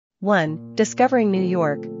1. Discovering New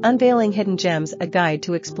York, Unveiling Hidden Gems, a guide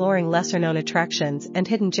to exploring lesser-known attractions and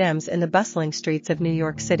hidden gems in the bustling streets of New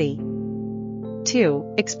York City.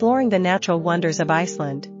 2. Exploring the natural wonders of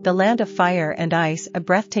Iceland, the land of fire and ice, a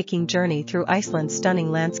breathtaking journey through Iceland's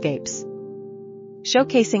stunning landscapes.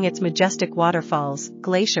 Showcasing its majestic waterfalls,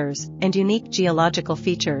 glaciers, and unique geological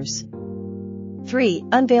features. 3.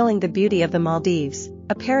 Unveiling the beauty of the Maldives,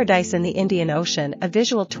 a paradise in the Indian Ocean, a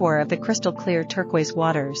visual tour of the crystal-clear turquoise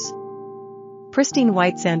waters, pristine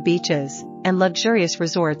white sand beaches, and luxurious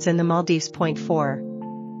resorts in the Maldives.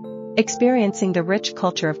 4. Experiencing the rich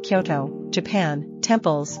culture of Kyoto, Japan,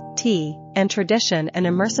 temples, tea, and tradition, an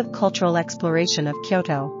immersive cultural exploration of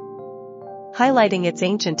Kyoto, highlighting its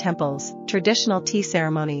ancient temples, traditional tea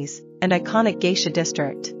ceremonies, and iconic geisha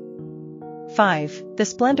district. 5. The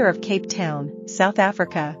splendor of Cape Town, South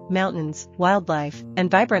Africa, mountains, wildlife,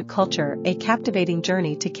 and vibrant culture, a captivating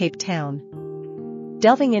journey to Cape Town.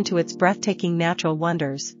 Delving into its breathtaking natural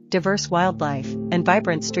wonders, diverse wildlife, and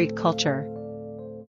vibrant street culture.